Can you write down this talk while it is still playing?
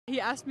He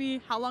asked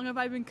me how long have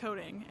I been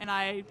coding, and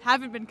I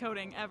haven't been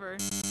coding ever.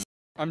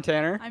 I'm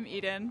Tanner. I'm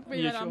Eden.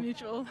 We met on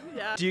mutual.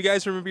 Yeah. Do you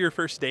guys remember your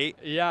first date?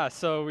 Yeah,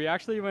 so we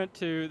actually went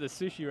to the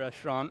sushi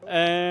restaurant,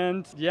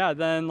 and yeah,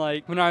 then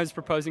like when I was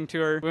proposing to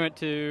her, we went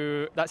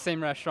to that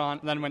same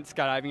restaurant, and then went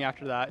skydiving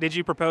after that. Did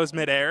you propose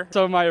midair?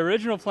 So my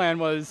original plan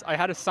was I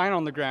had a sign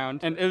on the ground,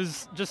 and it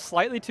was just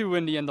slightly too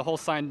windy, and the whole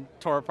sign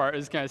tore apart. It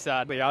was kind of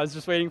sad. But yeah, I was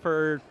just waiting for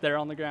her there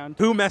on the ground.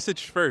 Who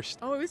messaged first?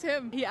 Oh, it was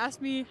him. He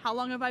asked me how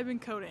long have I been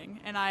coding,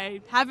 and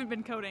I haven't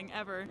been coding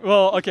ever.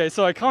 Well, okay,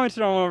 so I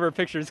commented on one of her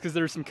pictures because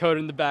there was some code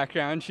in the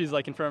background. She's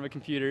like in front of a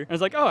computer. And I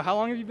was like, oh, how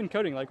long have you been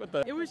coding? Like, what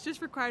the? It was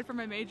just required for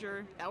my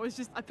major. That was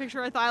just a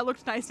picture I thought I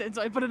looked nice in,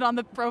 so I put it on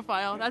the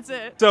profile. That's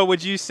it. So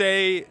would you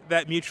say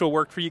that mutual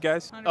worked for you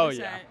guys? 100%, Oh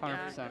yeah,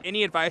 100%.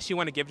 Any advice you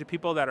want to give to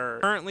people that are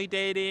currently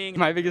dating?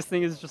 My biggest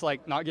thing is just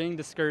like not getting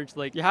discouraged.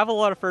 Like you have a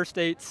lot of first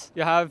dates,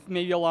 you have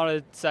maybe a lot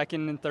of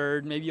second and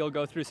third, maybe you'll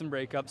go through some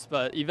breakups,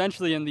 but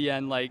eventually in the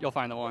end, like you'll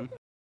find the one.